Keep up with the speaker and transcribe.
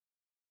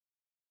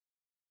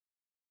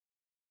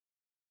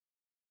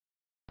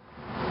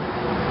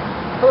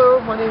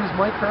name is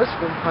Mike Hurst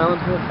from Highland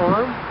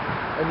Farm,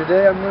 and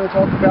today I'm going to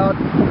talk about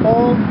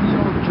fall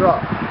needle drop.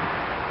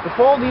 The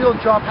fall needle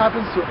drop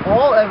happens to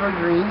all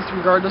evergreens,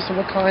 regardless of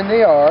what kind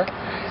they are,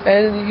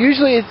 and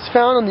usually it's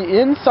found on the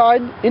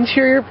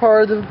interior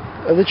part of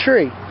the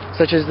tree,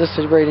 such as this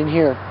right in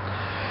here.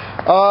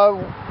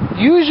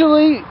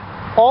 Usually,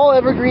 all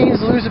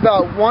evergreens lose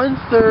about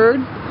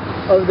 1/3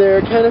 of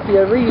their canopy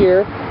every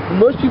year.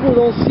 Most people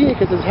don't see it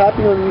because it's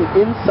happening on the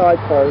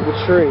inside part of the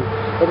tree.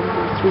 But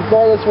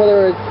regardless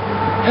whether it's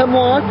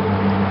hemlock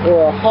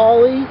or a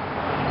holly,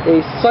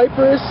 a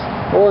cypress,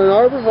 or an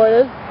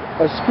arborvitae,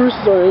 a spruce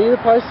or any of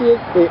the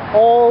pisceas, they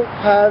all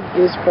have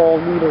this fall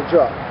needle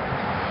drop.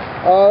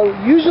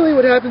 Usually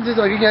what happens is,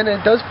 like, again,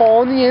 it does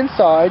fall on the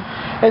inside,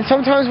 and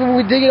sometimes when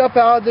we dig it up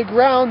out of the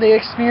ground, they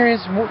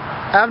experience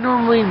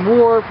abnormally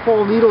more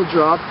fall needle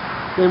drop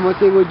than what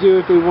they would do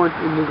if they weren't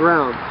in the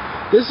ground.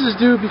 This is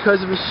due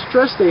because of the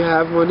stress they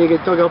have when they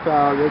get dug up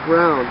out of the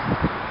ground.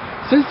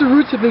 Since the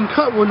roots have been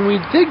cut when we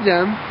dig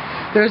them,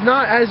 there's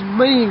not as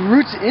many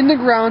roots in the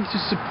ground to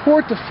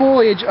support the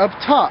foliage up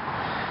top,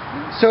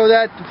 so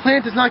that the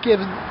plant does not get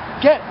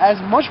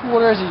as much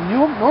water as it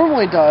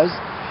normally does.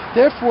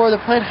 Therefore, the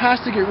plant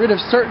has to get rid of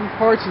certain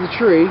parts of the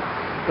tree,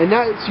 and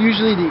that's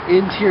usually the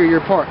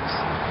interior parts.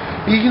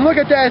 You can look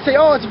at that and say,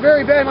 oh, it's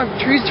very bad, my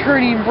tree's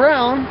turning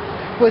brown,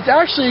 but it's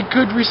actually a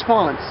good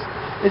response.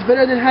 It's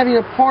better than having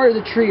a part of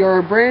the tree or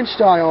a branch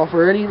die off,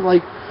 or any,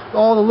 like,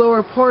 all the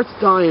lower parts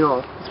dying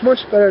off. It's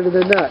much better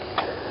than that.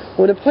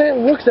 When a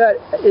plant looks at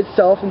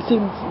itself and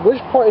sees which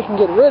part it can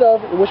get rid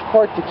of and which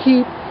part to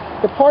keep,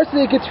 the parts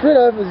that it gets rid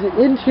of is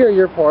the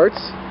interior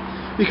parts,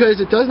 because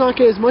it does not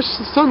get as much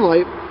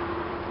sunlight,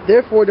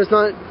 therefore it does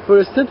not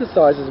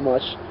photosynthesize as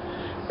much,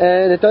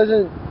 and it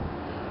doesn't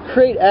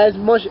create as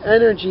much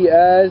energy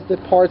as the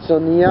parts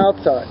on the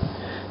outside.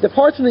 The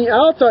parts on the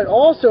outside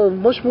also are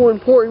much more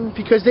important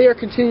because they are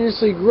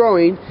continuously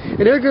growing, and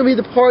they're going to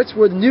be the parts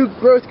where the new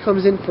growth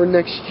comes in for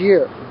next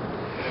year.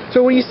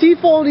 So when you see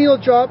fall needle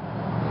drop,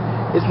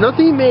 it's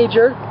nothing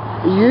major.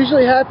 It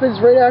usually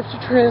happens right after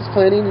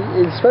transplanting,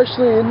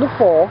 especially in the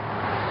fall,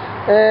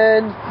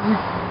 and you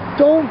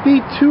don't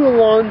be too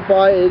alarmed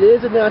by it. It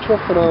is a natural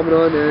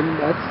phenomenon, and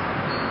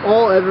that's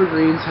all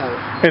evergreens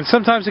have. And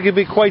sometimes it can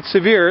be quite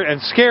severe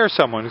and scare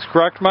someone. Is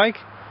correct, Mike?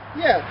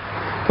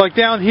 Yeah. Like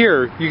down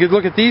here, you could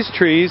look at these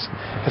trees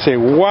and say,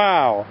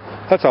 wow,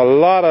 that's a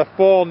lot of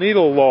fall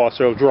needle loss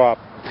or drop.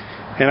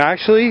 And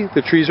actually,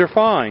 the trees are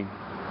fine.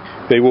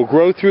 They will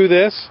grow through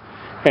this,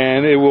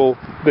 and they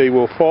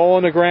will fall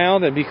on the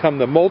ground and become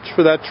the mulch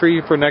for that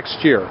tree for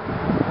next year.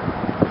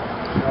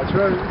 That's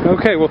right.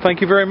 Okay, well,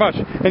 thank you very much.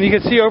 And you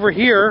can see over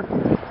here,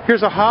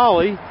 here's a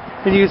holly,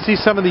 and you can see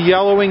some of the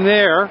yellowing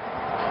there,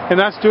 and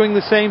that's doing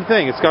the same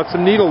thing. It's got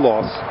some needle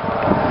loss.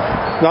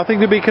 Nothing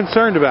to be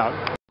concerned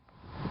about.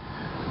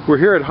 We're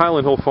here at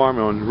Highland Hill Farm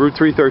on Route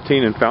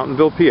 313 in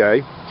Fountainville,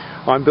 PA.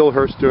 I'm Bill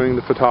Hurst doing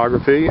the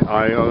photography.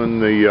 I own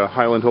the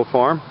Highland Hill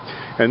Farm.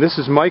 And this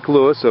is Mike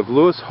Lewis of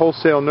Lewis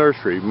Wholesale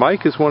Nursery.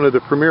 Mike is one of the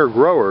premier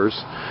growers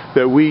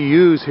that we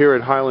use here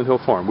at Highland Hill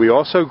Farm. We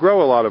also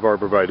grow a lot of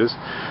arborvitaes,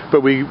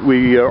 but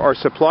we are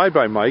supplied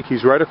by Mike.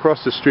 He's right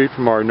across the street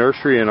from our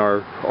nursery and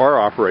our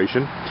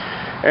operation.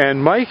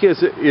 And Mike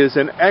is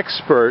an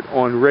expert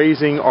on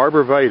raising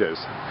arborvitaes.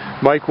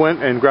 Mike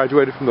went and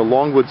graduated from the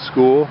Longwood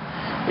School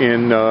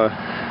in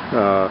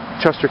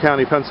Chester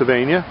County,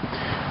 Pennsylvania,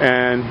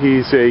 and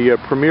he's a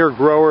premier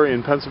grower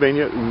in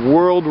Pennsylvania,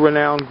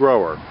 world-renowned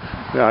grower.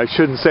 Now, I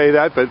shouldn't say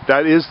that, but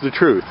that is the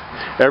truth.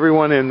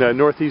 Everyone in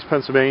northeast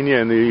Pennsylvania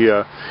and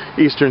the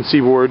eastern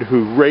seaboard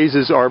who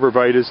raises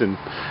arborvitaes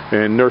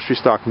and nursery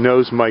stock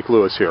knows Mike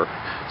Lewis here.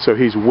 So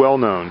he's well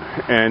known,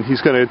 and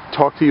he's going to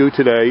talk to you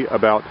today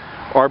about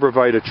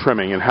arborvitae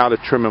trimming and how to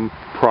trim them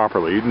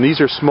properly. And these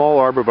are small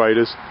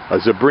arborvitaes, a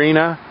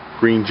Zebrina,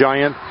 green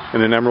giant,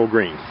 and an emerald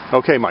green.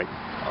 Okay, Mike.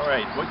 All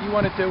right, what you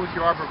want to do with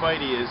your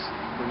arborvitae is,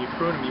 when you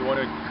prune them, you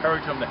want to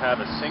encourage them to have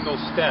a single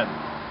stem.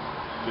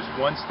 Just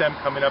one stem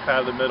coming up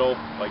out of the middle,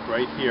 like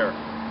right here.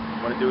 What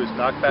you want to do is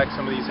knock back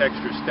some of these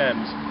extra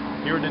stems.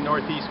 Here in the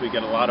Northeast, we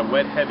get a lot of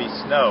wet, heavy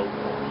snow,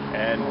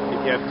 and if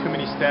you have too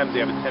many stems,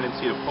 they have a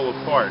tendency to pull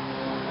apart.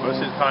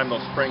 Most of the time,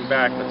 they'll spring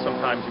back, but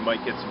sometimes you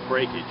might get some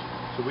breakage.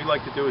 So what we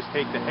like to do is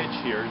take the head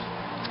shears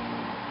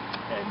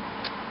and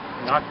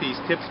knock these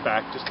tips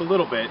back just a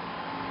little bit,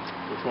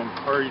 which will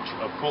encourage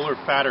a fuller,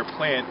 fatter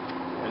plant,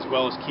 as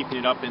well as keeping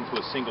it up into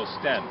a single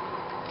stem.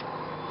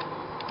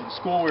 In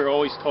school, we were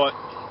always taught,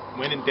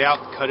 when in doubt,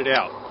 cut it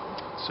out.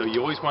 So you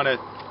always want to,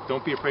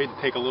 don't be afraid to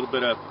take a little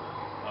bit of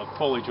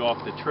foliage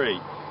off the tree.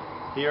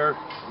 Here,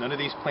 none of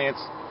these plants,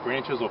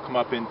 branches will come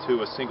up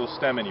into a single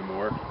stem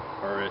anymore,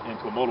 or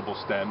into a multiple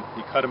stem.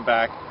 You cut them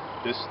back,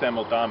 this stem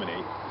will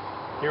dominate.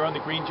 Here on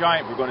the green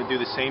giant, we're going to do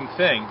the same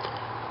thing.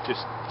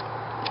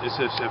 This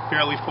is a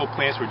fairly full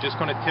plant, so we're just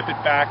going to tip it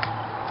back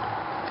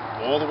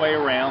all the way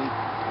around,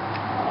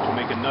 which will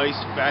make a nice,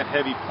 fat,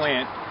 heavy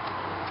plant.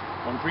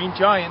 On green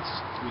giants,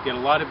 we get a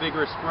lot of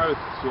vigorous growth,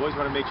 so you always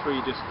want to make sure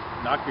you just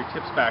knock your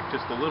tips back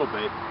just a little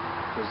bit,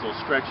 because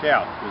they'll stretch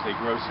out, because they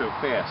grow so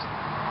fast.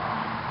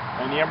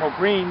 On the emerald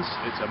greens,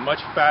 it's a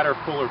much fatter,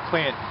 fuller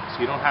plant, so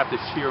you don't have to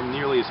shear them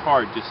nearly as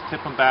hard. Just tip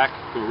them back,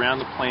 go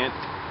around the plant,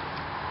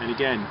 and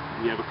again,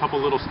 you have a couple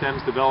little stems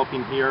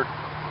developing here.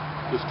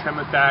 Just trim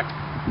it back,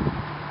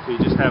 so you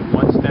just have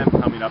one stem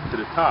coming up to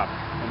the top,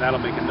 and that'll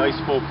make a nice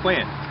full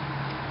plant,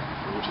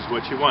 which is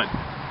what you want.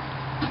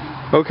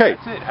 Okay.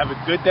 That's it. Have a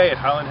good day at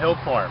Highland Hill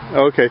Farm.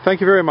 Okay,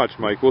 thank you very much,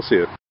 Mike. We'll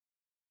see you.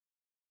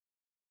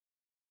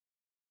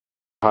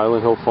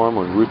 Highland Hill Farm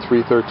on Route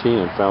 313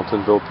 in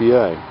Fountainville,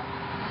 PA.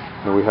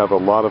 And we have a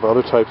lot of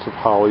other types of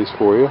hollies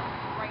for you.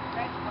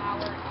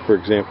 For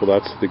example,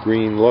 that's the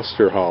green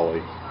luster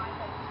holly.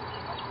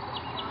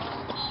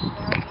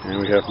 And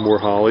we have more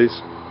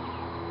hollies,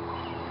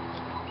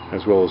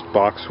 as well as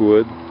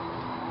boxwood,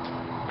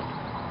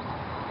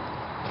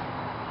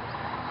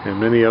 and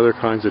many other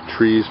kinds of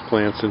trees,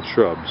 plants, and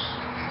shrubs.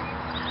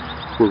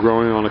 We're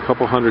growing on a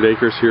couple hundred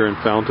acres here in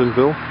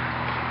Fountainville,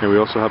 and we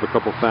also have a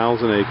couple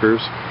thousand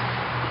acres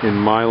in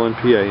Milan,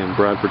 PA, in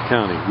Bradford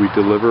County. We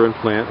deliver and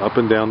plant up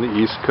and down the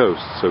East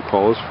Coast, so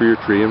call us for your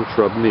tree and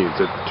shrub needs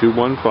at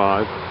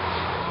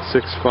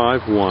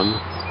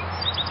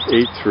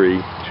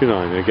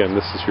 215-651-8329. Again,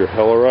 this is your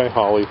Helleri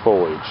holly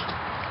foliage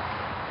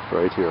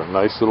right here, a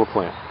nice little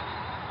plant.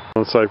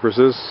 On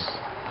cypresses,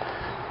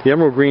 the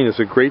emerald green is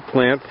a great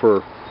plant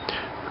for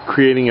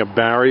creating a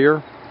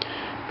barrier.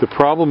 The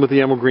problem with the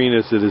emerald green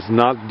is it is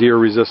not deer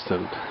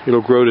resistant.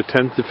 It'll grow to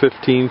 10 to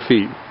 15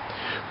 feet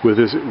with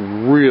this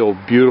real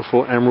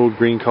beautiful emerald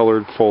green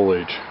colored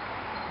foliage.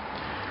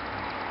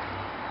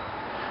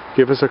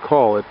 Give us a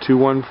call at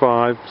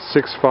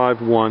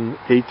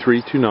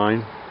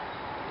 215-651-8329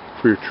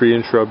 for your tree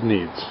and shrub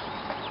needs.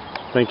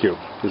 Thank you.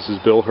 This is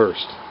Bill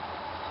Hurst.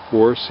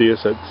 Or see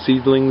us at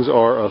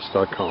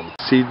seedlingsrus.com.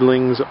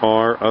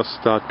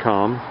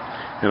 Seedlingsrus.com,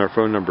 and our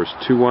phone number is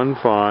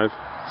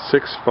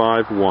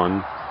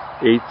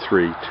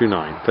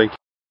 215-651-8329. Thank you.